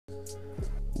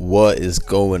What is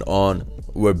going on?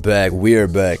 We're back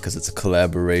because it's a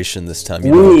collaboration this time.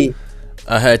 You know,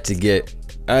 I had to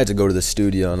go to the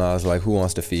studio and I was like, who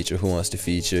wants to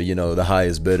feature? You know, the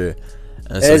highest bidder.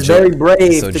 And so it's very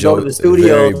brave to go to the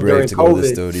studio during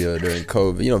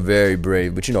COVID. You know, very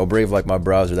brave. But you know, brave like my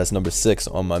browser. That's number 6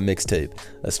 on my mixtape.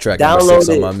 That's track number 6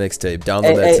 on my mixtape.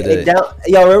 Download that today.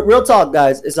 Yo, real talk,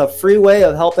 guys. It's a free way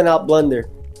of helping out Blender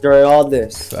during all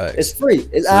this. Facts. It's free.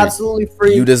 It's absolutely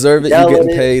free. You deserve it. You're getting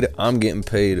paid. I'm getting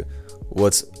paid.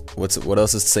 What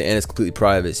else is to say? And it's completely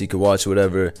private, so you can watch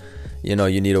whatever you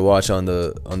need to watch on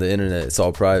the internet. It's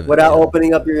all private without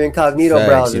opening up your incognito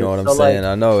browser. You know what I'm saying?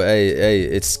 I know. Hey,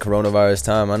 it's coronavirus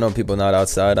time. I know people not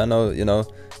outside. I know. You know.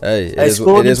 Hey, it is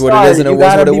what it is, and it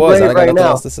was what it was. I got nothing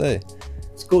else to say.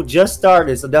 School just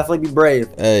started, so definitely be brave.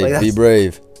 Hey, be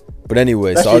brave. But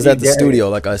anyway, so I was at the studio,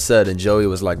 like I said, and Joey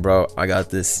was like, "Bro, I got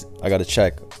this. I got a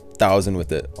check, 1,000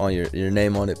 with it on your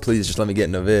name on it. Please, just let me get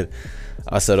in the vid."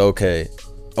 I said, "Okay,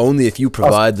 only if you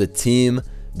provide the team,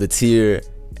 the tier,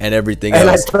 and everything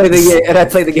else." I play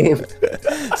the game.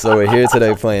 So we're here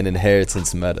today playing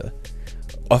Inheritance Meta,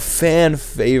 a fan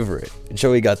favorite.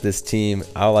 Joey got this team.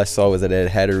 All I saw was that it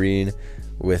had Hatterene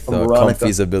with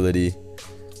Comfy's ability,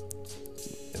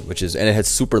 and it had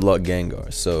Super Luck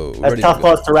Gengar. So that's Tough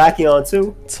Claws Terrakion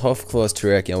too. Tough Claws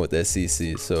Terrakion with that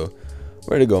CC. So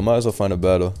ready to go. Might as well find a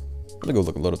battle. I'm gonna go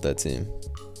load up that team.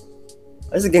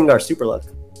 This is Gengar Super Luck.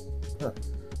 Huh.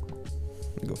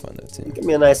 Let me go find that team. Give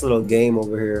me a nice little game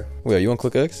over here. Wait, are you on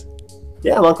Click X?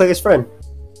 Yeah, I'm on Click X Friend.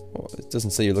 Oh, it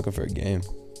doesn't say you're looking for a game.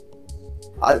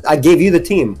 I gave you the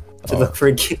team to look for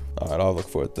a game. Alright, I'll look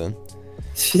for it then.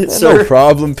 No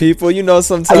problem, people. You know,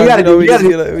 sometimes we just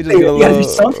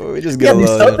get a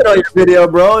little something on your video,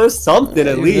 bro. There's something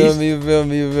at least. You feel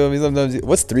me? Sometimes.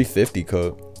 What's 350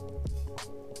 code?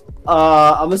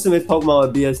 I'm assuming Pokemon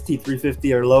with BST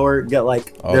 350 or lower get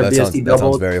like their BST doubled. That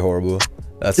sounds very horrible.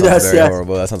 That sounds very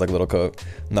horrible. That sounds like a little code.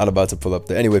 I'm not about to pull up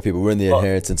there. Anyway, people, we're in the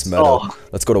Inheritance Meta.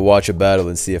 Let's go to watch a battle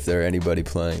and see if there are anybody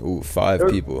playing. Ooh, 5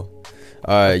 people.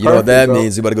 Alright, you know what that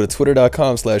means. You gotta go to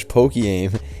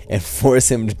twitter.com/PokeAim and force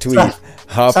him to tweet.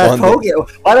 Hop on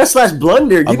Why not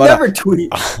 /Blunder? You never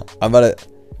tweet. I'm about to.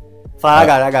 I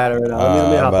got it right now.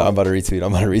 I'm about to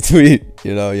retweet.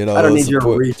 You know. I don't need your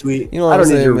retweet. You know what I'm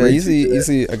saying, man? You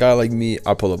see a guy like me.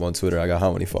 I pull up on Twitter. I got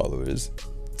how many followers?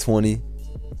 20,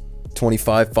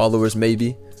 25 followers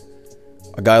maybe.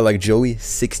 A guy like Joey,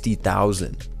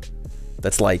 60,000.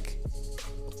 That's like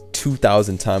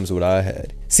 2,000 times what I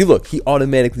had. See, look, he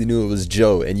automatically knew it was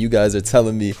Joe, and you guys are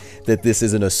telling me that this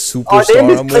isn't a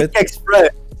superstar I'm with.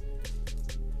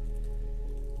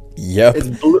 Yep.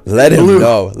 Let him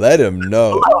know.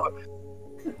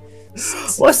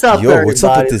 What's up, yo? What's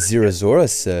up with the Zora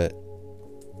set?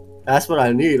 That's what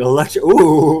I need.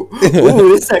 Ooh,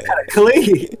 this set kind of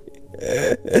clean.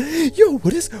 Yo,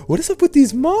 what is up with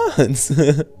these mons?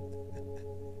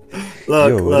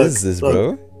 What is this,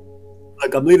 bro?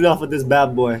 Look, I'm leading off with this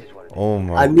bad boy. Oh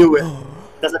my! I knew it.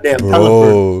 That's a damn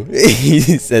bro. He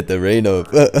set the rain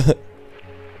up. There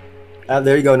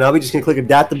you go. Now we just can click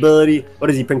adaptability. What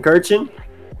is he, Pincurchin?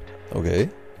 Okay.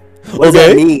 What does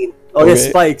that mean? Oh, he has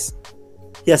spikes.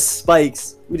 He has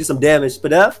spikes. We do some damage.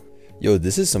 Spadef? Yo,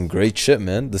 this is some great shit,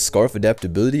 man. The scarf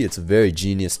adaptability, it's a very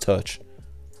genius touch.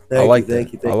 Thank you.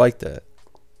 I like that.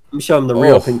 Let me show him the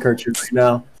real Pincurchin right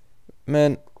now.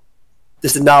 Man.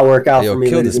 This did not work out for me.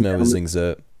 Kill this man with Zing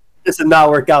Zap. This did not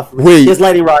work out for me. Wait. His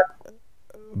lightning rod.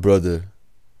 Brother.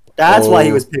 That's why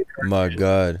he was Pincurchin. My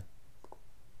God.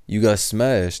 You got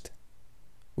smashed.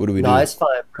 What do we do? No, it's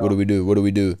fine, bro. What do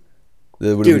we do?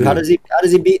 Dude, how does he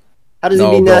beat bro,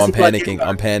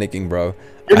 I'm panicking, bro.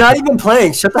 You're not even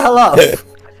playing. Shut the hell up.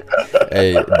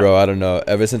 Hey, bro, I don't know.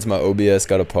 Ever since my OBS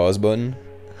got a pause button,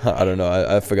 I don't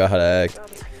know. I forgot how to act.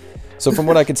 So from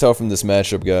what I can tell from this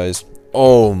matchup, guys,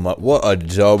 oh my, what a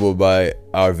double by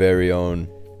our very own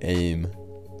Aim.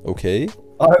 Okay.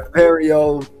 Our very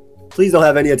own. Please don't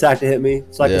have any attack to hit me,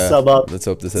 so I can sub up. Let's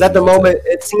hope this. At the moment,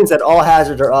 it seems that all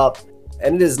hazards are up,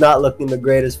 and it is not looking the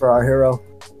greatest for our hero.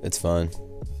 It's fine.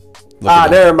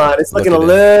 Never mind. It's looking a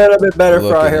little bit better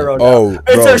for our hero now. Oh,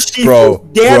 it's our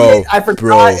Shifu. Damn it! I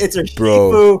forgot. It's our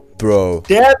Shifu. Bro.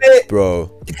 Damn it.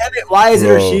 Bro. Damn it! Why is it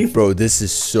our Shifu? Bro, this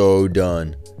is so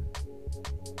done.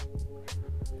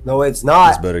 No, it's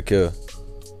not. It's better kill.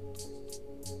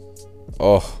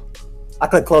 Oh. I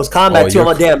click close combat too. I'm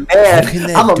a damn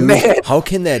man. I'm a man. How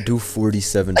can that do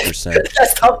 47%?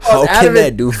 How can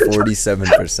that do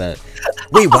 47%?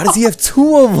 Wait, why does he have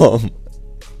 2 of them?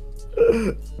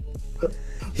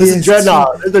 This is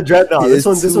Dreadnought. This is a Dreadnought. This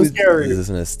one's scary. This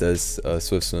is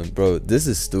Swift Swim. Bro, this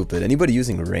is stupid. Anybody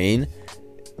using Rain?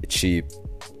 Cheap.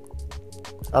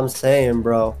 I'm saying,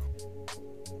 bro.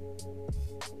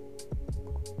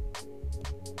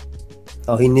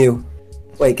 Oh, he knew.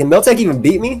 Wait, can Miltank even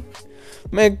beat me?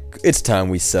 Man, it's time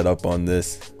we set up on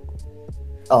this.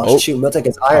 Oh shoot, Miltank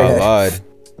is Ironhead.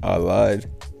 I lied.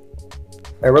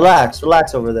 Hey, relax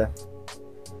over there.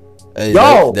 Hey,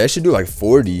 yo, that should do like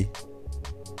 40.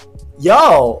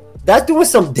 Yo, that's doing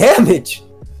some damage.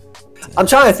 I'm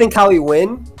trying to think how he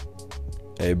win.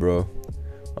 Hey, bro.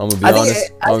 I'm gonna be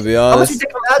honest. I'm gonna be honest. How much you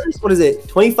take from Hazards? What is it?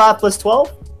 25 plus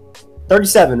 12?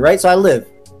 37, right? So I live.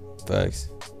 Facts.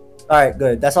 All right,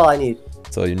 good. That's all I need.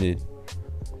 That's all you need.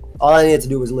 All I needed to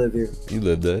do was live here. You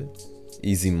lived that.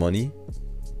 Easy money.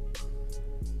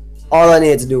 All I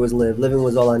needed to do was live. Living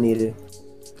was all I needed.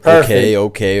 Perfect.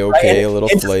 Okay. A little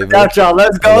flavor. Let's go.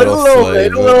 A little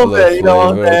bit. You know what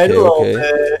I'm saying? A little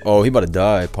bit. Oh, he about to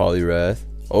die. Polyrath.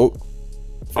 Oh,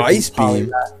 Ice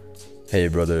Beam. Hey,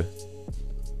 brother.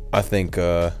 I think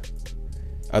you're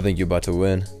about to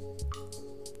win.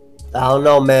 I don't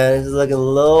know, man. It's looking a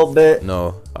little bit.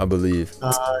 No, I believe.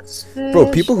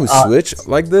 Bro, people who switch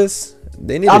like this,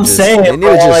 they need to just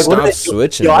stop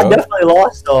switching. Yo, I definitely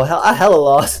lost though. I hella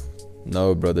lost.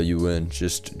 No, brother, you win.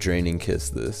 Just Draining Kiss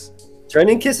this.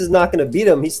 Draining Kiss is not gonna beat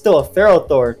him. He's still a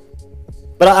Ferrothor.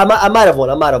 But I might have won.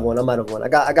 I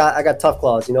got tough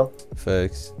claws, you know.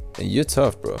 Facts. And you're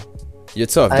tough, bro. You're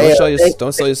tough.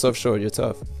 Don't sell yourself short. You're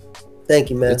tough. Thank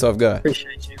you, man. You're a tough guy.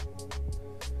 Appreciate you.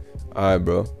 All right,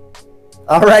 bro.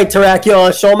 All right,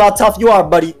 Terrakion. Show him how tough you are,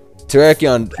 buddy.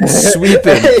 Terrakion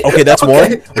sweeping. Okay, that's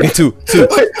one. Okay, two.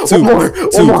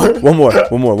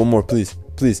 One more, please.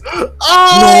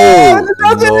 Oh,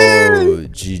 no.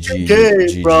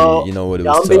 GG, bro. You know what it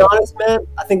was. I'll be honest, man.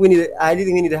 I think we need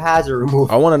a hazard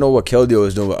remove. I want to know what Keldeo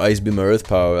is doing with Ice Beam or Earth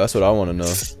Power. That's what I want to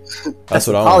know. That's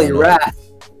what I want to know.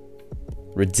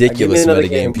 Ridiculous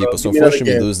metagame, people. So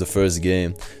unfortunately, we lose the first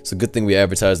game. It's a good thing we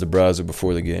advertised the browser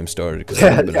before the game started, because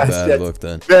that would have been a bad look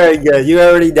then. Very good. You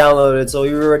already downloaded it, so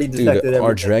you already detected everything.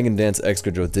 Our Dragon Dance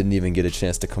Excadrill didn't even get a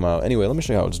chance to come out. Anyway, let me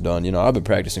show you how it's done. You know, I've been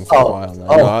practicing for a while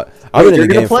now. I've been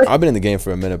in the game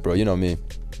for a minute, bro. You know me.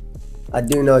 I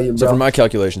do know you, bro. So for my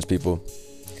calculations, people,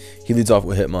 he leads off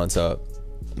with Hitmontop.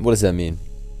 What does that mean?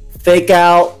 Fake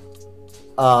out,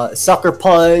 Sucker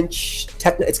Punch.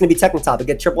 It's gonna be Technotop. It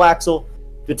get triple axle.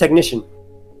 The Technician.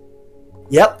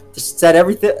 Yep, just said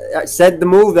everything. Said the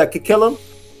move that could kill him.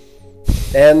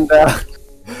 And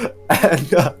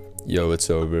yo, it's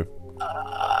over.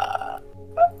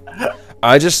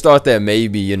 I just thought that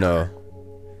maybe, you know.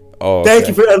 Oh, thank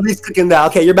you for at least clicking that.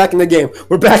 Okay, you're back in the game.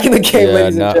 We're back in the game,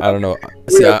 ladies and gentlemen. I don't know.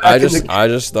 See, I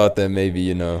just thought that maybe,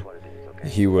 you know,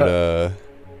 he would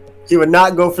he would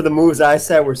not go for the moves I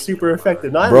said were super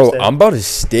effective. No, bro, I'm about to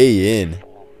stay in.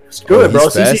 It's good, bro.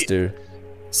 He's faster.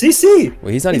 CC.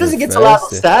 Well, he's not. He doesn't even get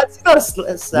Salazzle stats. He's not a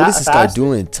what is this guy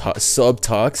doing?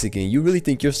 Sub-toxic, and you really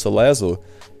think you're Salazzle?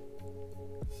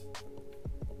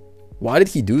 Why did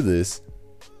he do this?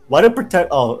 Why did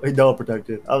protect? Oh, he double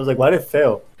protected. I was like, why did it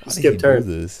fail? Skip turn.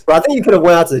 This? Bro, I think you could have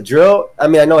went out to the drill. I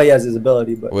mean, I know he has his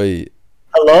ability, but wait.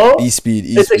 Hello? E-speed.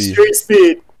 It's extreme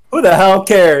speed. Who the hell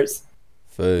cares?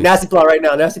 Fakes. Nasty plot right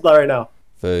now.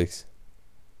 Fakes.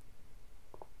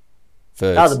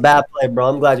 That was a bad play, bro.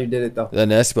 I'm glad you did it though. That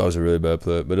nasty play was a really bad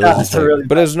play, but it was just like,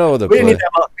 but there's no other play. We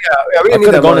I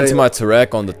could have gone into my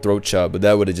Terrak on the throat chop, but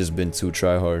that would have just been too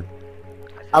try hard.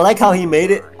 I like how he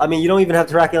made it. I mean, you don't even have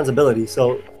Terrakion's ability,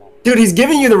 so dude, he's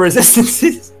giving you the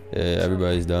resistances. Yeah,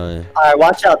 everybody's dying. All right,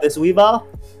 watch out. This Weavile.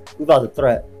 Weavile's a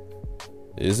threat.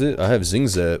 Is it? I have Zing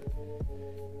Zap.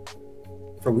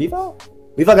 For Weavile?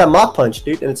 Weavile got Mach Punch,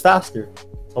 dude, and it's faster.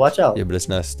 So watch out. Yeah, but it's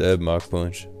not Stab Mach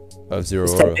Punch. I have Zero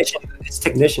Aura. It's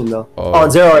Technician though. Oh,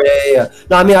 Zero Aura, yeah.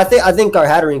 No, I mean, I think our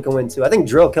Hatterene can win too. I think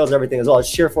Drill kills everything as well. It's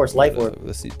Sheer Force, Life Orb.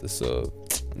 Let's eat this up.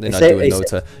 They're not doing no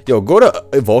time. Yo, go to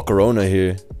Volcarona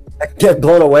here. Get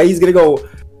blown away. He's gonna go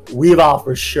Weavile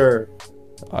for sure.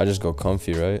 I just go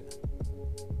Comfy, right?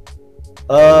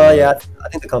 Yeah, I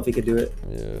think the Comfy could do it.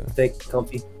 Yeah. Fake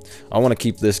Comfy. I want to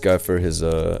keep this guy for his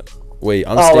Wait,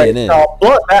 I'm staying in. No,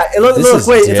 look, Wait,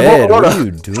 it's a Volcarona. What are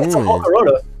you doing? It's a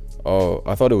Volcarona. Oh,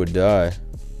 I thought it would die.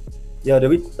 Yo, did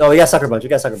we? Oh, we got Sucker Punch.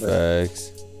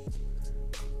 Facts.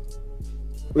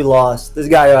 We lost. This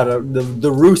guy got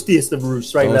the roostiest of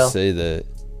roosts right now. Don't say that.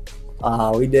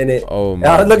 We didn't. Oh my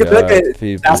God. Look at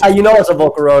people. That's how you know it's a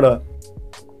Volcarona.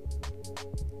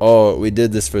 Oh, we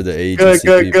did this for the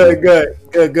agency.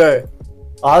 Good.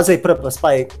 I would say put up a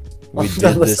spike. We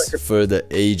did this for the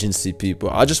agency people.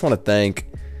 I just want to thank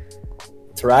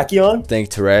Terrakion. Thank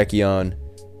Terrakion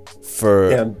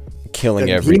for killing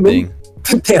everything.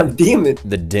 Damn demon.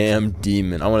 The damn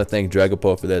demon. I want to thank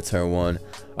Dragapult for that turn 1.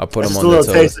 I put him on their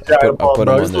toes. I put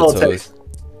him on their toes.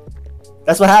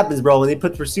 That's what happens, bro, when they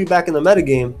put Pursuit back in the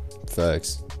metagame.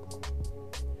 Facts.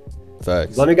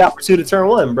 Facts. Gunner got Pursuit to turn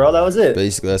 1, bro. That was it.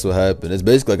 Basically, that's what happened. It's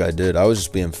basically like I did. I was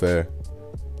just being fair.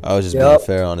 I was just being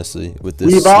fair, honestly, with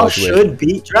this. Weavile should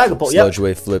beat Dragapult. Sludge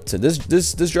Wave flip to this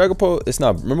Dragapult. It's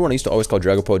not. Remember when I used to always call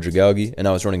Dragapult Dragalge, and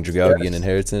I was running Dragalge in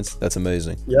Inheritance? That's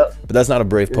amazing. Yep. But that's not a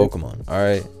brave Pokemon. All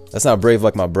right. That's not brave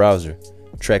like my browser.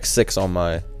 Track 6 on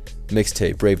my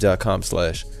mixtape.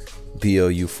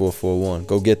 Brave.com/BLU441.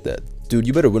 Go get that, dude.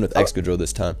 You better win with Excadrill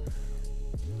this time.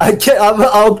 I can't.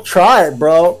 I'll try it,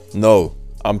 bro. No,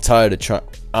 I'm tired of trying.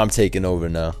 I'm taking over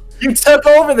now. You took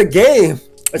over the game.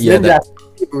 Yeah, an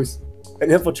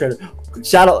infiltrator.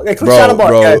 Shadow. Hey, Shadow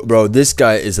Ball, bro, this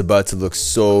guy is about to look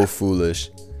so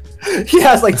foolish. He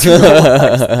has like 2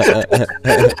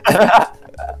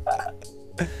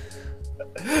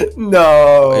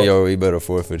 No. Hey, yo, we better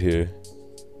forfeit here.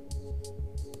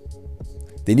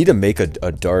 They need to make a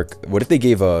dark. What if they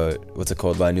gave a what's it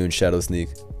called? Linoon Shadow Sneak.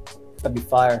 That'd be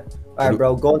fire. All right,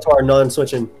 bro. Go into our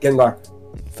non-switching Gengar.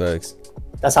 Facts.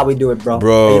 That's how we do it, bro.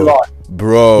 Bro. Yo.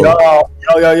 Bro. That's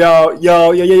a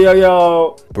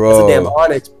damn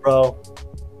Onyx, bro.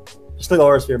 Just look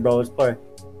over here, bro. Let's play.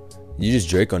 You just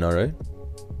Draco now, right?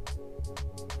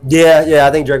 Yeah.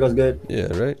 I think Draco's good.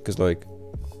 Yeah, right. Cause like,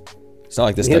 it's not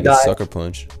like this guy gets Sucker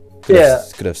Punch. Could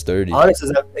have sturdy. Onyx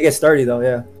it gets sturdy though.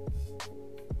 Yeah.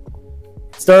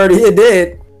 Sturdy, it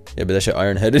did. Yeah, but that shit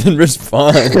Iron Headed in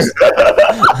response.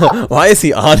 Why is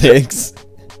he Onyx?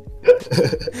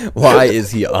 Why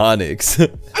is he Onyx?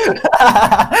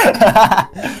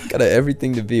 Got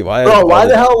everything to be. Why? Bro, why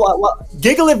the hell? What?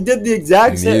 Gigalith did the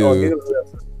exact same.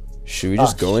 Should we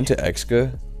just go into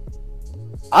Exca?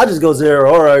 I'll just go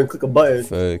Zeraora and click a button.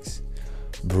 Facts.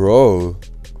 Bro.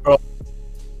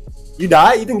 You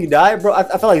die? You think you die? Bro, I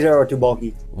feel like Zeraora too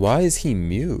bulky. Why is he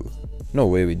Mew? No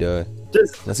way we die.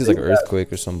 That seems like an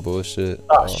earthquake or some bullshit.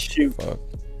 Oh shoot. Fuck.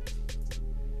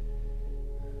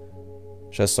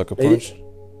 Should I Sucker Punch?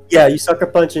 Yeah, you Sucker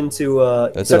Punch into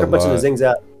Sucker Punch into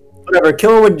Zingzap. Whatever,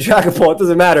 kill him with Dragon Ball, it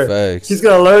doesn't matter. Facts. He's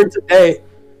gonna learn today.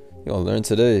 You're gonna learn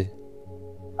today.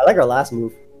 I like our last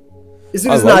move. This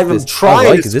dude's not even trying. I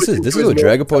like this. This is what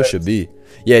Dragon Ball should be.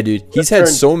 Yeah, dude. He's had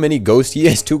so many ghost. He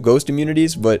has 2 ghost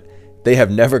immunities, but they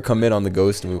have never come in on the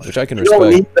ghost move, which I can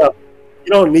respect.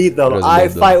 You don't need them. I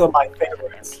fight with my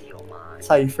favorites. That's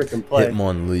how you freaking play.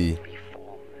 Hitmonlee.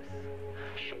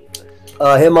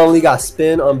 Hitmonlee got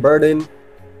spin on Burden.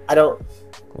 I don't.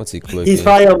 What's he clicking? He's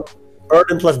probably on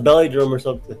Burden plus Belly Drum or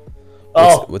something.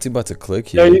 What's he about to click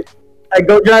here?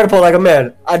 Go Dragapult like a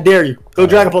man. I dare you. Go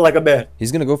Dragapult like a man.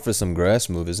 He's gonna go for some grass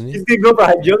move, isn't he? He's gonna go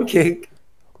for a jump kick.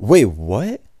 Wait,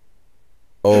 what?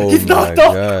 Oh He's my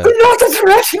god. He knocked the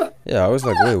Terrakion. Yeah, I was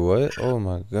like, wait, what? Oh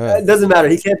my god. It doesn't matter.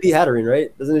 He can't beat Hatterene,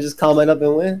 right? Doesn't it just comment up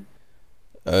and win?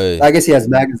 Hey. I guess he has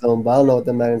Magnezone, but I don't know what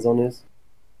the Magnezone is.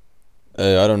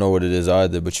 Hey, I don't know what it is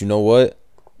either, but you know what?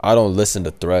 I don't listen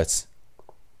to threats.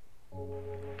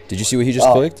 Did you see what he just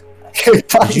clicked?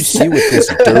 Did you see what this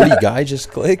dirty guy just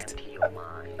clicked?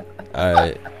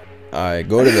 Alright,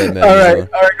 go to that Magnezone.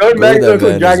 Alright, go to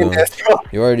Magnezone. Dragon Dance.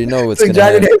 You already know what's gonna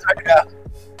happen. Right now.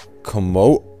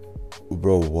 Komoot?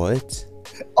 Bro, what?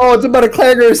 Oh, it's about a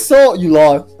Clanger Assault. You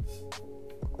lost.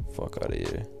 Fuck out of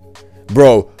here.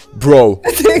 Bro,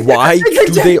 why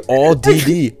do they all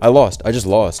DD? I lost. I just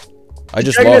lost.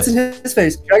 Dragon Dance in his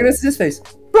face. Dragon Dance in his face.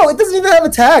 Bro, it doesn't even have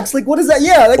attacks. Like, what is that?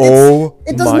 Yeah, like,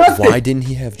 it does nothing. Why didn't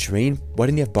he have Drain? Why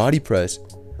didn't he have Body Press?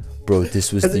 Bro,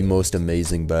 this was the most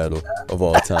amazing battle of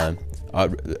all time. I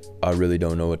really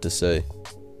don't know what to say.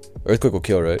 Earthquake will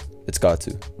kill, right? It's got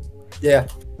to. Yeah.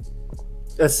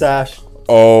 That's Sash.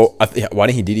 Oh, why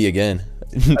didn't he DD again?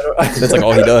 That's like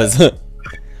all he does.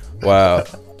 Wow.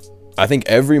 I think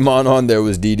every mon on there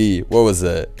was DD. What was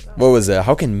that?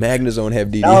 How can Magnezone have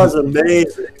DD? That was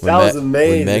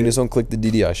amazing. When Magnezone clicked the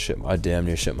DD, I damn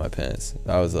near shit my pants.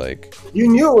 I was like... You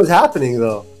knew it was happening,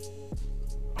 though.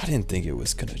 I didn't think it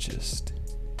was gonna just...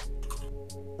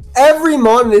 Every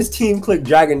mon in his team clicked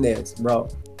Dragon Dance, bro.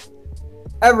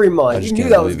 Every mon. You knew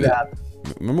that was gonna happen.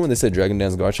 Remember when they said Dragon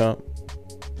Dance Garchomp?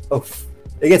 Oh,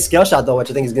 they get Scale Shot, though,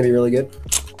 which I think is gonna be really good.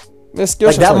 The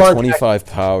Scale Shot's like 25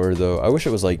 power, though. I wish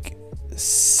it was like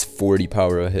 40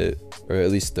 power a hit, or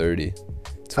at least 30.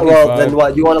 25. Well, then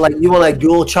what? You want like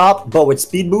dual chop, but with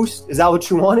speed boost? Is that what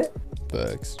you wanted?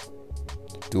 Facts.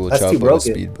 Dual chop but with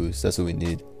speed boost. That's what we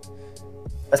need.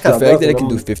 That's kind of the fact that it can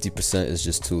do 50% is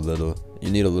just too little.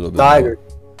 You need a little bit more.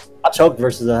 I choked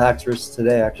versus a Haxorus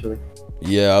today, actually.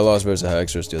 Yeah, I lost versus a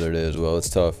Haxorus the other day as well. It's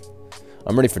tough.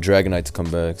 I'm ready for Dragonite to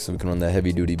come back so we can run that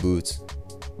heavy duty boots.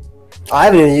 I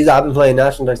haven't even used it. I've been playing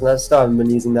National Dex and I still haven't been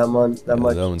using that much. That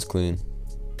one's clean.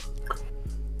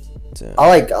 Damn. I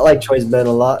like Choice Ben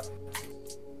a lot.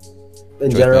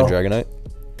 In general. Dragonite?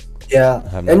 Yeah.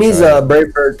 And he's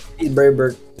Brave Bird. He's Brave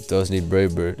Bird. It does need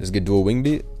Brave Bird. Does it get dual wing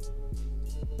beat?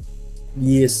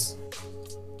 Yes.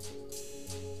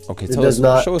 Okay,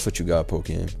 show us what you got,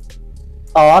 Pokemon.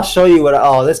 Oh, I'll show you what.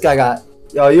 Oh, this guy got.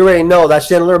 Yo, you already know that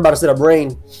Chandler about to set up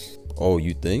Rain. Oh,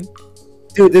 you think?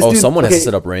 Dude, this dude, someone has to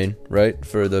set up Rain, right?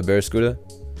 For the Barraskewda?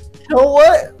 You know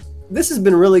what? This has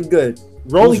been really good.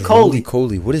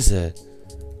 Roly-Coly. What is that?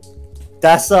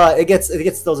 That's it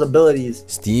gets those abilities.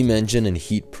 Steam Engine and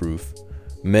Heat Proof.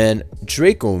 Man,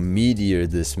 Draco Meteor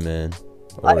this, man.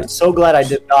 I'm so glad I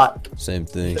did not. Same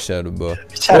thing, Shadow Ball.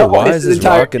 Why is this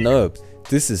rocking up?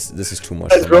 This is too much.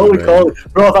 That's Roly-Coly.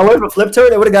 Bro, if I went for Flip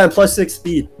Turn, it would have gotten +6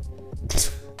 speed.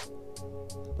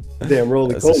 Damn,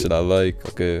 Roly-Coly. That's the shit I like.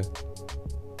 Okay.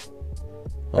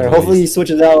 Alright, hopefully he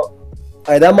switches out.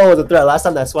 Alright, that one was a threat. Last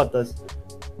time that swept us.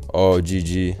 Oh,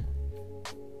 GG.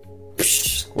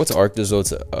 What's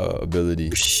Arctozolt's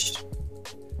ability?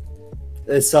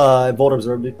 It's Volt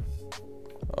Absorb, dude.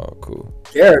 Oh, cool.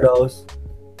 Gyarados.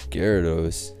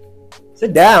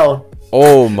 Sit down.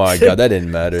 Oh my god, that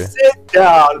didn't matter. Sit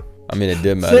down. I mean, it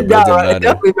did matter, Sit but down. it didn't matter. It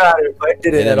definitely mattered, but it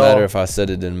didn't matter if I said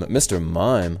it didn't. Mr.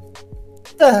 Mime.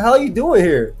 What the hell are you doing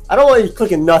here? I don't want you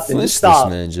clicking nothing. Flinch just stop.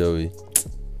 This man, Joey.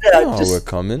 Yeah, you know we're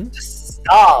coming. Just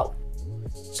stop.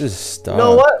 Just stop. You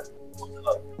know what?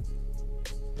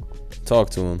 Talk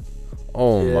to him.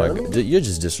 Oh my god, you're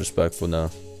just disrespectful now.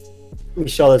 Let me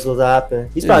show this what's happening.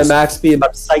 He's probably max speed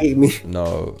about to psychic me.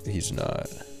 No, he's not.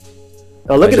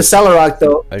 Oh, look at the Celerac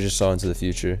though. I just saw into the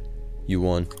future. You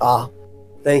won. Ah,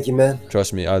 thank you, man.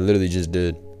 Trust me, I literally just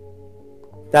did.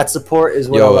 That support is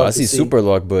what I love to see. Super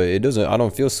luck, but it doesn't. I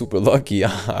don't feel super lucky.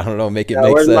 I don't know. Make it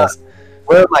make sense.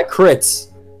 Where are my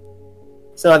crits?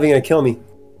 It's not even gonna kill me.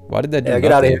 Why did that do nothing?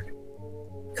 Get out of here.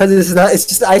 Because this is not. It's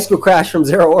just an Ice School Crash from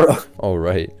Zeraora. Oh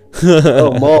right.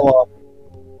 Oh, Moloch.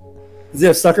 Does he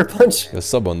have Sucker Punch? Yo,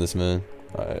 sub on this man.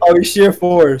 Right. Oh, he's sheer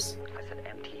force.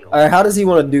 Alright, how does he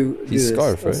want to do He's this?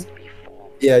 Scarf, right?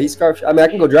 Yeah, he's Scarf. I mean, I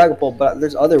can go Dragon Pulse, but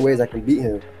there's other ways I can beat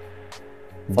him.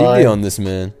 DD on this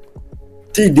man.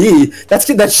 TD?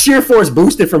 That's sheer force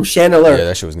boosted from Chandelure. Yeah,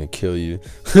 that shit was gonna kill you.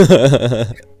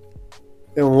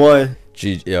 And one.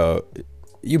 Gee, yo,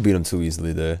 you beat him too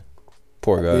easily there.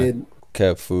 Poor guy.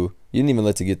 Cap Fu. You didn't even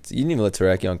let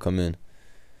Terrakion come in.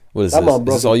 What is this? Is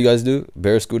this all you guys do?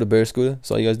 Barraskewda?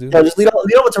 That's all you guys do? Yeah, just lead on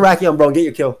with Terrakion, bro. Get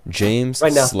your kill. James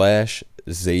right now. /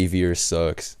 Xavier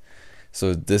sucks.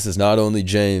 So this is not only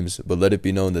James, but let it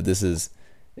be known that this is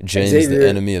James, Xavier. The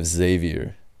enemy of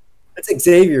Xavier. It's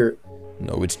Xavier.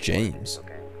 No, it's James.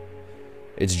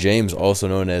 It's James, also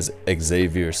known as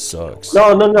Xavier sucks.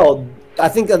 No. I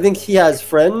think he has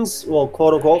friends, well,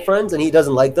 quote unquote friends, and he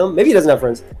doesn't like them. Maybe he doesn't have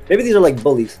friends. Maybe these are like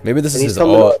bullies. Maybe this is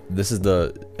this is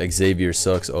the Xavier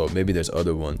sucks. Oh, maybe there's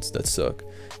other ones that suck.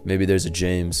 Maybe there's a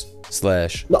James /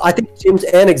 No, I think James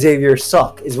and Xavier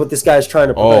suck is what this guy is trying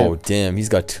to prevent. Oh damn, he's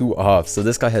got 2 ops. So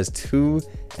this guy has 2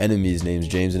 enemies named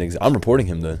James and Xavier. I'm reporting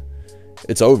him then.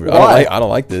 It's over. Why? I don't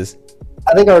like this.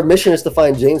 I think our mission is to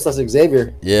find James /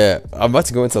 Xavier. Yeah, I'm about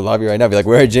to go into the lobby right now. Be like,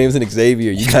 where are James and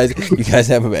Xavier? You guys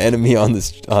have an enemy on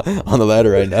this on the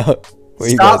ladder right now.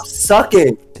 Stop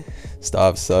sucking.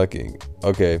 Stop sucking.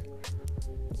 Okay.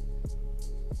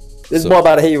 This is more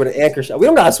about to hit you with an anchor shot. We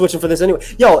don't gotta switch him for this anyway.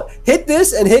 Yo, hit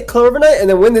this and hit Cloverknight and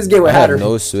then win this game with Hatter. I have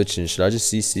no switching. Should I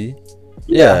just CC?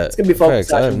 Yeah, it's gonna be fun. I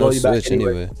have no switch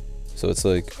anyway. So it's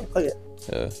like. Click it.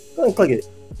 Yeah. Go ahead and click it.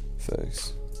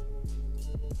 Facts.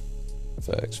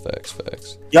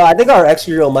 Yo, I think our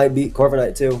extra drill might beat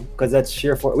Corviknight too, because that's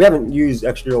sheer force. We haven't used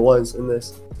extra drill once in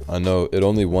this. I know it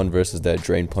only won versus that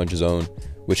Drain Punch zone,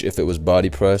 which if it was body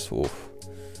press, oof,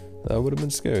 that would have been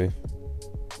scary.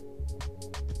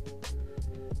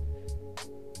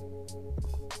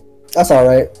 That's all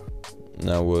right.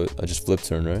 Now what? I just flip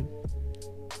turn, right?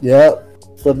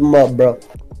 Yep. Flip him up, bro.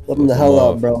 Flip him the hell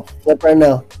up, bro. Flip right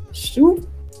now. Shoot.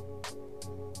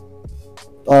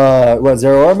 What,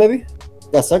 Zeraora maybe?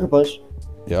 That's Sucker Punch.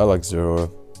 Yeah, I like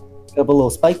Zeraora. Got a little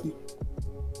spiky.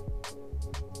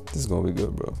 This is gonna be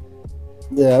good, bro.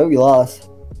 Yeah, we lost.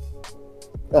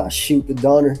 Ah, shoot, the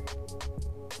Donner.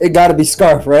 It gotta be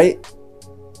Scarf, right?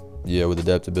 Yeah, with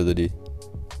adaptability.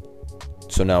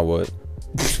 So now what?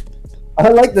 I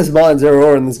like this Mon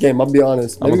Zeraora in this game, I'll be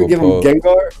honest. Maybe we give him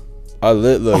Gengar.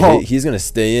 Look, he's gonna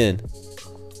stay in.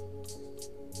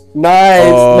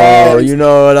 Nice. You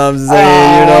know what I'm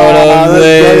saying.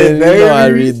 You know I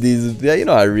read these. Yeah, you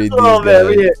know I read these.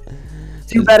 Man,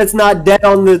 too bad it's not dead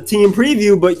on the team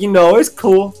preview, but you know it's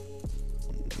cool.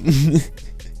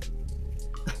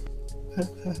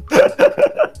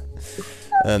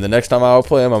 And the next time I'll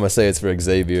play him, I'm gonna say it's for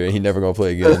Xavier, and he never gonna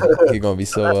play again. He gonna be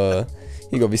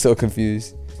so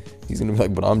confused. He's gonna be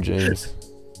like, but I'm James.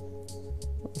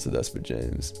 So that's for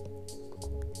James.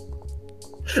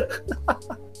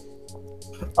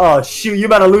 Oh shoot, you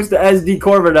about to lose to SD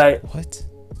Corviknight. What?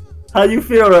 How you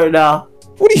feel right now?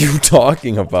 What are you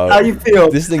talking about? How you feel?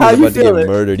 This thing is about to get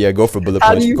murdered. Yeah, go for bullet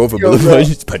punch. Go for bullet punch.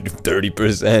 It's about to do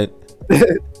 30%.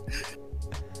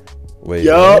 Wait.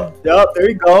 Yup, there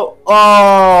you go.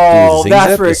 Oh, dude,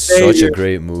 that's for Xavier. Such a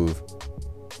great move.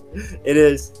 It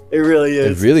is. It really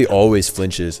is. It really always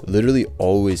flinches. Literally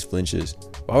always flinches.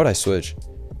 Why would I switch?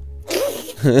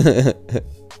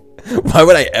 Why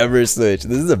would I ever switch?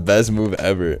 This is the best move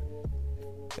ever.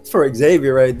 It's for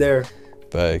Xavier right there.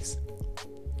 Thanks.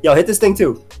 Yo, hit this thing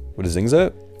too. What is Zing's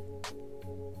at?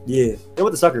 Yeah. Hit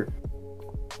with the sucker.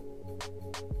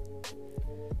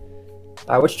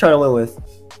 Alright, what you trying to win with?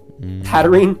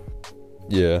 Patterine?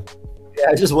 Yeah.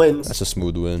 Yeah, it just wins. That's a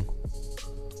smooth win.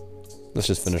 Let's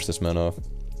just finish this man off.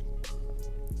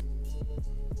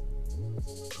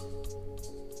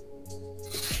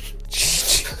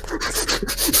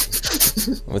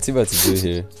 What's he about to do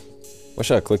here? What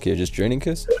should I click here? Just Draining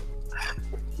Kiss?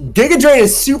 Giga Drain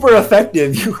is super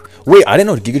effective. Wait, I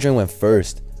didn't know Giga Drain went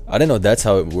first. I didn't know that's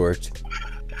how it worked.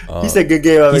 He said good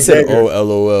game. He said, oh,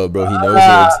 LOL, bro. He knows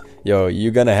it. Yo,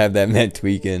 you're gonna have that man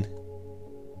tweaking.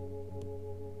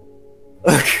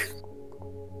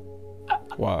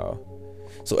 Wow.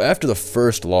 So after the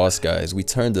first loss, guys, we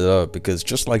turned it up because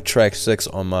just like track 6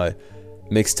 on my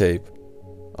mixtape,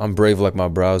 I'm brave like my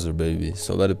browser, baby.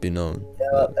 So let it be known.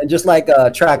 Yeah, and just like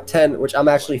track 10, which I'm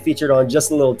actually featured on,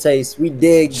 Just a Little Taste, we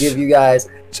did give you guys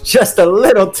just a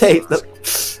little taste.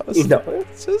 You know,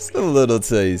 just a little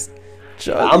taste.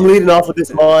 I'm leading off with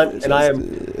this on, and I am.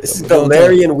 This is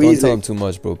Galarian Weezing. Don't tell him too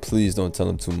much, bro. Please don't tell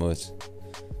him too much.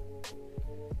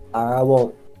 I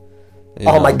won't.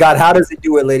 Yeah. Oh my God, how does he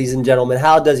do it, ladies and gentlemen?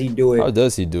 How does he do it? How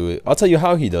does he do it? I'll tell you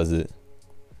how he does it.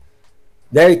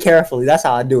 Very carefully. That's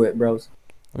how I do it, bros.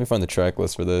 Let me find the track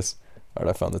list for this.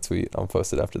 Alright, I found the tweet. I'll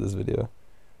post it after this video.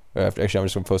 Or after, actually, I'm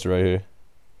just gonna post it right here.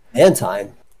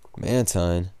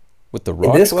 Mantine. With the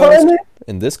rock. In this climate?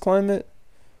 In this climate?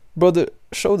 Brother,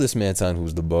 show this Mantine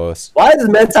who's the boss. Why is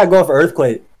Mantine going for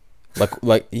Earthquake?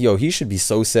 Like, yo, he should be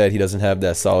so sad he doesn't have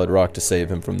that solid rock to save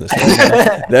him from this.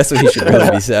 That's what he should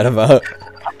really be sad about.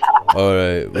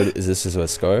 Alright, what is this? Is what,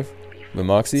 Scarf? With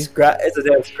Moxie? It's a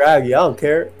damn Scraggy. I don't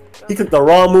care. He took the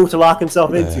wrong move to lock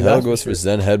himself into. Hell goes for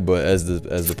Zen Headbutt as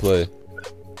the play.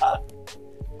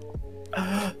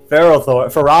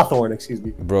 Ferrothorn, excuse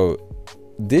me. Bro,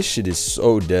 this shit is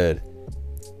so dead.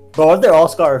 Bro, aren't they all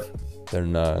Scarf? They're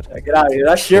not. Yeah, get out of here.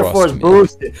 That sheer force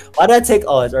boosted. Why did I take?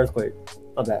 Oh, it's Earthquake.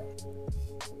 Not bad.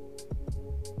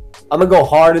 I'm gonna go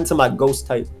hard into my Ghost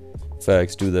type.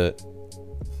 Facts, do that.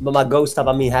 But my Ghost type,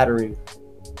 I mean Hatterene.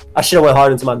 I should have went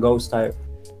hard into my Ghost type.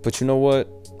 But you know what?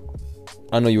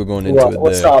 I know you were going into it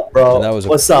What's up, bro? And that was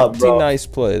a pretty nice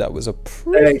play. That was a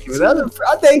pretty... Thank you.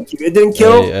 Thank you. It didn't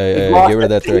kill. Hey, get rid of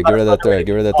that threat. Get rid of that threat.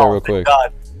 Get rid of that threat real quick.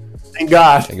 Thank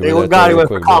God. Thank God he went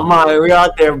for comp mine. We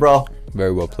out there, bro.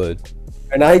 Very well played.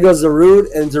 And now he goes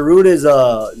Zarude, and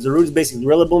Zarude's basically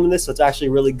Gorilla Booming this, so it's actually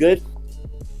really good.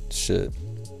 Shit.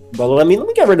 But let me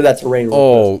get rid of that terrain.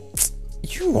 Oh,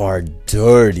 you are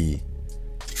dirty.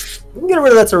 Let me get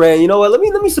rid of that terrain. You know what? Let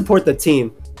me support the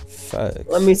team. Facts.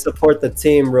 Let me support the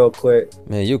team real quick.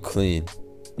 Man, you clean.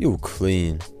 You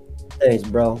clean. Thanks,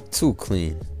 bro. Too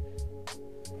clean.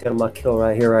 Got my kill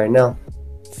right here, right now.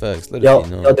 Facts. Let it be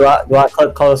known. Yo, do I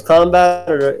call this combat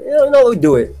or no? We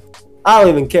do it. I don't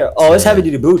even care. Oh, it's heavy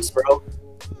duty boots, bro.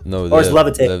 No, or it's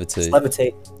levitate. It's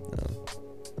levitate. No.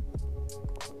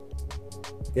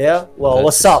 Yeah. Well,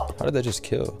 what's up? How did that just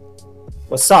kill?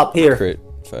 What's up here? Crit.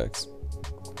 Facts.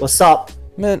 What's up?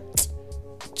 Man,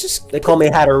 just they call me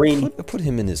Hatterene. Put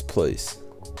him in his place.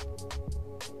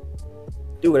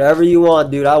 Do whatever you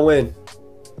want, dude. I win.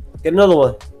 Get another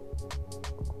one.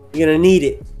 You're gonna need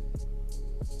it.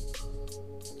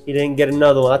 You didn't get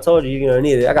another one. I told you you're gonna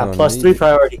need it. I got +3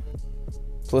 priority.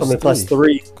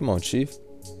 +3. Come on, Chief.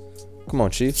 Come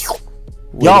on, Chief.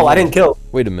 Yo, I didn't kill.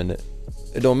 Wait a minute.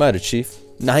 It don't matter, Chief.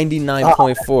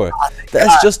 99.4.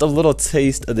 That's just a little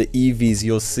taste of the EVs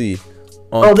you'll see.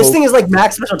 Oh, this thing is like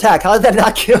max special attack. How did that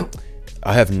not kill?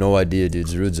 I have no idea, dude.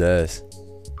 Zarude's ass.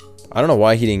 I don't know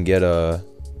why he didn't get I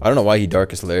don't know why he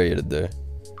Darkest Lariated there.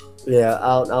 Yeah,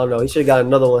 I don't know. He should have got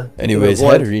another one. Anyways,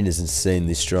 Hatterene is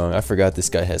insanely strong. I forgot this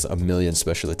guy has 1,000,000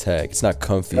 special attack. It's not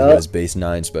Comfy who has base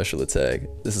 9 special attack.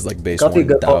 This is like base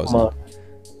 1,000.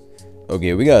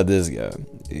 Okay, we got this guy.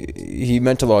 He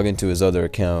meant to log into his other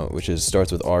account, which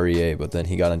starts with REA, but then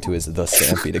he got into his The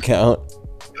Stampede account.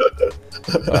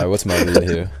 Alright, what's my read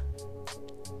here?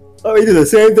 Oh, we do the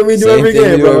same thing we do every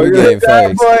game, bro. Every game,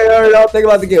 facts. Boy, I don't think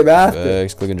about the game after.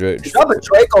 Facts, clicking Drake. Drop a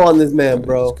Draco on this man,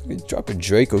 bro. Drop a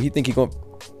Draco. He think he gonna...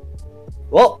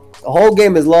 Well, the whole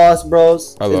game is lost,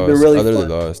 bros. I lost. Been really I literally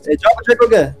fun. lost. Hey, drop a Draco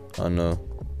again. I know.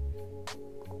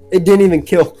 It didn't even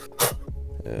kill.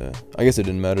 Yeah, I guess it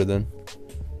didn't matter then.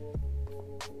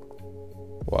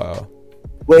 Wow.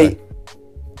 Wait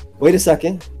a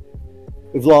second.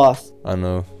 We've lost. I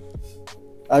know.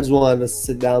 I just wanted to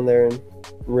sit down there and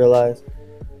realize.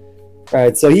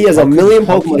 Alright, so he has a million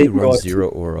Pokemon. Pokemon. He runs Zero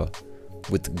Aura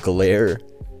with Glare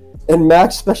and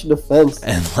max special defense.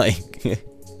 and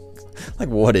like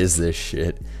what is this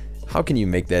shit? How can you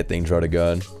make that thing draw to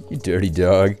gun? You dirty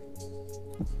dog.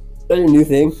 Is that your new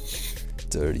thing?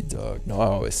 Dirty dog. No, I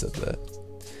always said that.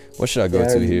 What should I go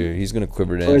to here? He's gonna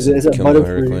Quiver Dance is and it kill me with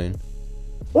Hurricane.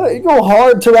 What? You go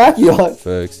hard, Terrakion.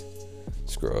 Facts.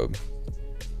 Scrub.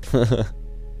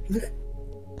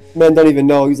 Man don't even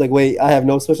know. He's like, wait, I have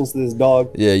no switches to this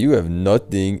dog. Yeah, you have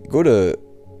nothing. Go to...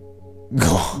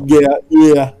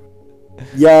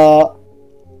 Yeah.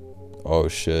 Oh,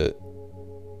 shit.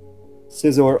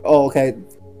 Scissor. Oh, okay.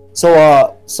 So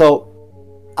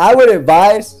I would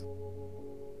advise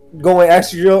going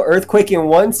extra drill, earthquaking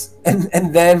once, and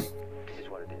then This is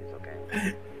what it is,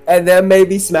 okay? and then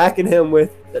maybe smacking him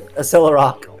with a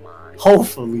Celerock.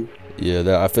 Hopefully.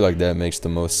 Yeah, I feel like that makes the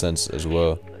most sense as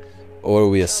well. Or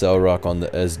we a Cell Rock on the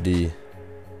SD.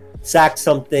 Sack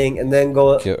something and then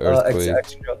go Earthquake.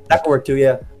 extra. That could work too,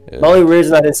 yeah. The only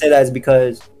reason I didn't say that is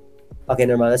because... Okay,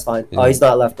 never mind, that's fine. Oh, he's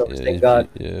not left over, thank God.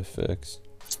 Yeah, fix.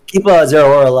 Keep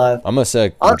Zero Aura alive. I'm gonna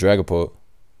sack Dragapult.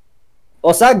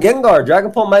 Well, sack Gengar.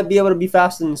 Dragapult might be able to be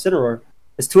faster than Incineroar.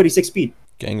 It's 286 speed.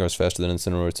 Gengar's faster than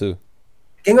Incineroar too.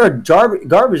 Gengar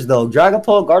garbage though.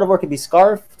 Dragapult, Gardevoir could be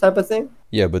Scarf type of thing.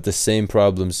 Yeah, but the same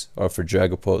problems are for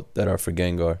Dragapult that are for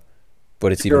Gengar.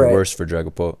 But it's even worse for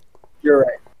Dragapult. You're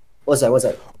right. What's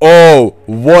that? Oh,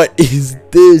 what is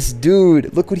this,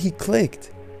 dude? Look what he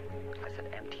clicked. I said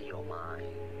empty your mind.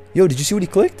 Yo, did you see what he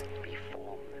clicked? Be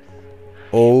formless.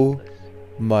 Oh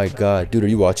my god. Dude, are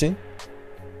you watching?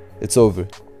 It's over.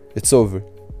 It's over.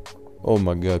 Oh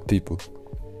my god, people.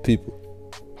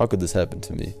 How could this happen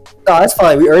to me? No, that's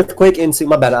fine. We earthquake into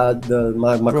my bad.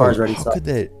 My car's ready. How could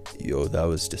that? Yo, that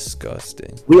was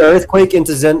disgusting. We earthquake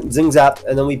into Zing Zap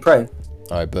and then we pray.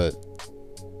 I bet.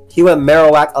 He went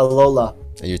Marowak Alola.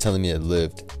 And you're telling me it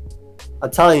lived? I'm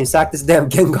telling you, sack this damn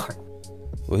Gengar.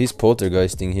 Well, he's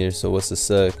poltergeisting here, so what's the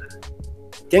sec?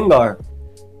 Gengar.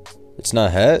 It's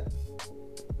not hat?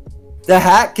 The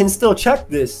hat can still check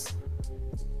this.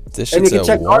 This and shit's it can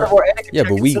check Gardevoir and it can yeah,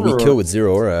 check but we Incineroar. kill with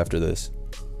Zero Aura after this.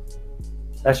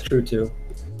 That's true too.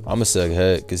 I'm a sec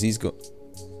hat, because he's go...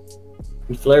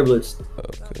 We Flare Blitzed.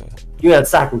 Okay. You had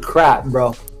sacking crap,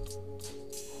 bro.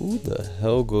 Who the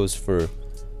hell goes for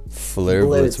Flare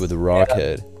Blitz with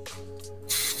Rockhead?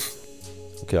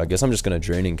 Okay, I guess I'm just gonna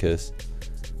Draining Kiss.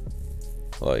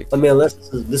 Like, I mean, unless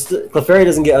this Clefairy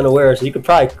doesn't get unaware, so you could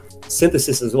probably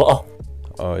Synthesis as well.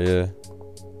 oh yeah.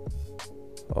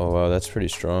 Oh wow, that's pretty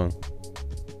strong.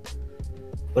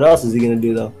 What else is he gonna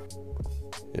do though?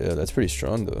 Yeah, that's pretty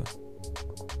strong though.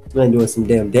 Man, doing some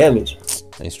damn damage.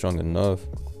 Ain't strong enough.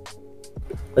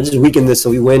 I just weaken this so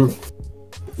we win.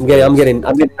 I'm getting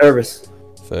nervous.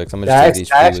 Facts. I'm gonna take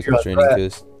HP with Draining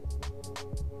Kiss.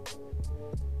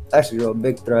 Actually, you're a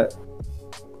big threat.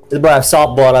 This boy have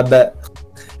softball, I bet.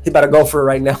 He better go for it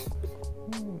right now.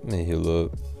 May heal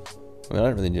up. I mean, I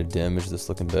don't really need to damage this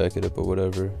looking back at it, but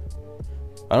whatever.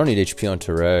 I don't need HP on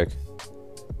Terrak.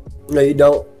 No, you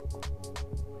don't.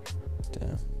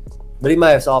 Damn. But he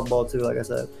might have softball too, like I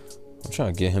said. I'm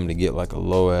trying to get him to get like a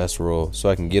low ass roll so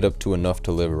I can get up to enough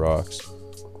to live rocks.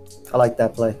 I like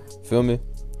that play. Feel me?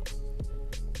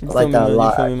 I like that a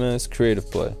lot. You feel me, man? It's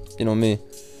creative play. You know me.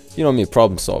 You know me,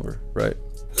 problem solver, right?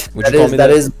 Would that you call me that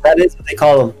is what they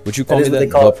call him. Would you call me that?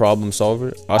 The problem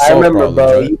solver? I remember,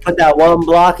 bro. Right? You put that one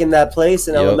block in that place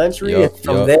in elementary, and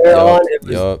from there on, it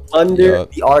was under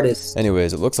the artist.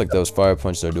 Anyways, it looks like those fire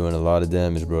punches are doing a lot of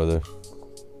damage, brother.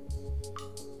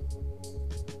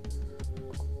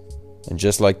 And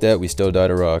just like that, we still die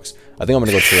to rocks. I think I'm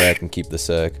gonna go Terrak and keep the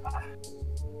sack.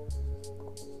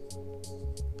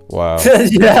 Wow.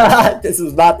 Yeah, this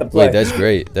is not the play. Wait, that's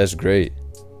great. That's great.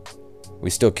 We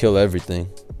still kill everything.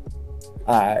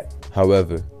 Alright.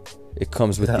 However, it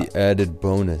comes with the added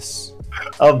bonus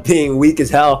of being weak as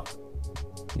hell.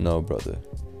 No, brother.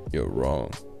 You're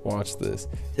wrong. Watch this.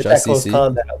 That close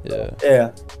combat, yeah.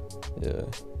 Yeah. Yeah.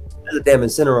 There's a damn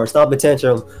Incineroar. Stomping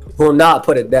Tantrum will not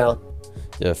put it down.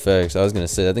 Yeah, facts. I was gonna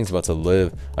say that thing's about to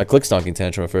live. I clicked Stonking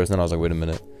Tantrum at first, and then I was like, wait a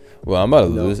minute. Well, I'm about to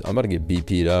lose. I'm about to get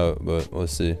BP'd out, but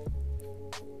let's see.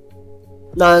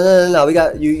 No. We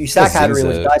got you. Sack Hatterene,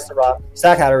 which dies to rock.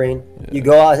 Sack Hatterene. Yeah. You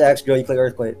go out to X drill. You click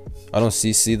Earthquake. I don't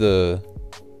see the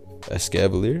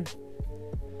Escavalier.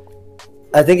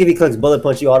 I think if he clicks Bullet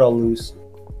Punch, you auto lose.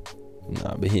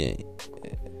 Nah, but he ain't.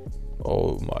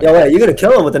 Oh my. Yeah, wait. You're gonna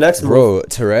kill him with the next move. Bro,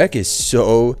 Terrak is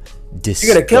so disgusting.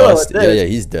 You're gonna kill him with this. Yeah,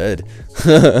 he's dead.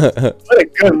 What a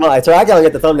good mind. Terrak gotta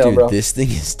get the thumbnail, dude, bro. This thing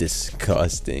is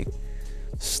disgusting.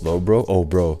 Slow, bro. Oh,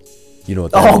 bro. You know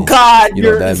what that means. Oh God, you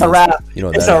know what that it's means. a wrap. You know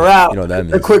what it's that a wrap. You know what that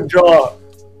means. A quick draw.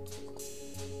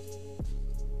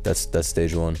 That's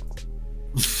stage 1.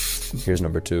 Here's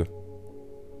number 2.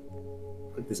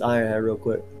 Put this Iron Head real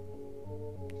quick.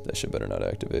 That shit better not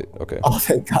activate. Okay. Oh,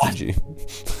 thank God. GG.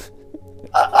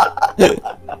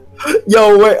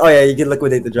 Yo, wait. Oh yeah, you can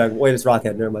liquidate the dragon. Wait, it's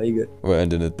Rockhead. Never mind. You good. We're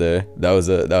ending it there. That was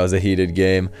a heated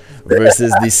game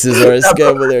versus the Scizor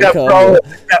Escavalier combo.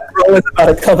 That bro is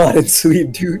about to come out and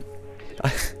sweep, dude.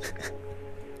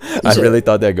 I really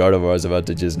thought that Gardevoir was about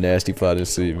to just nasty plot and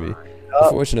sweep me.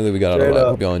 Unfortunately, we got out a lot.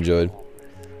 Hope y'all enjoyed.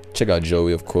 Check out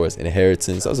Joey, of course.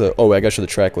 Inheritance. Oh, I gotta show the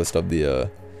track list of the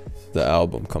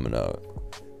album coming out.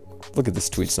 Look at this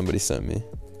tweet somebody sent me.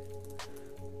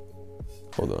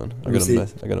 Hold on. I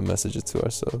gotta message it to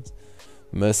ourselves.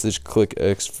 Message click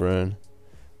X friend.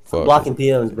 Fuck. Blocking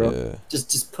PMs, bro. Yeah.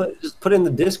 Just put in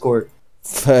the Discord.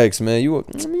 Facts, man. You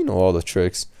know all the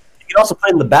tricks. You can also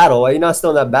put in the battle. Why you not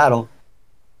still in that battle?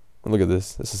 Look at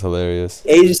this. This is hilarious.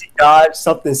 Agency dodge,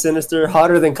 something sinister,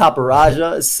 harder than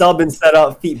Caparaja, sub and set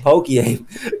up, feet poke aim.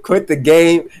 Quit the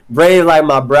game, brave like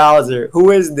my browser.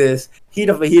 Who is this? Heat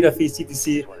feet,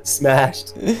 CTC,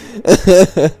 smashed.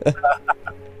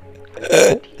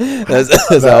 That's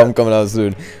the album coming out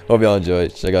soon. Hope y'all enjoy.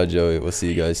 Check out Joey. We'll see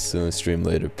you guys soon. Stream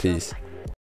later. Peace.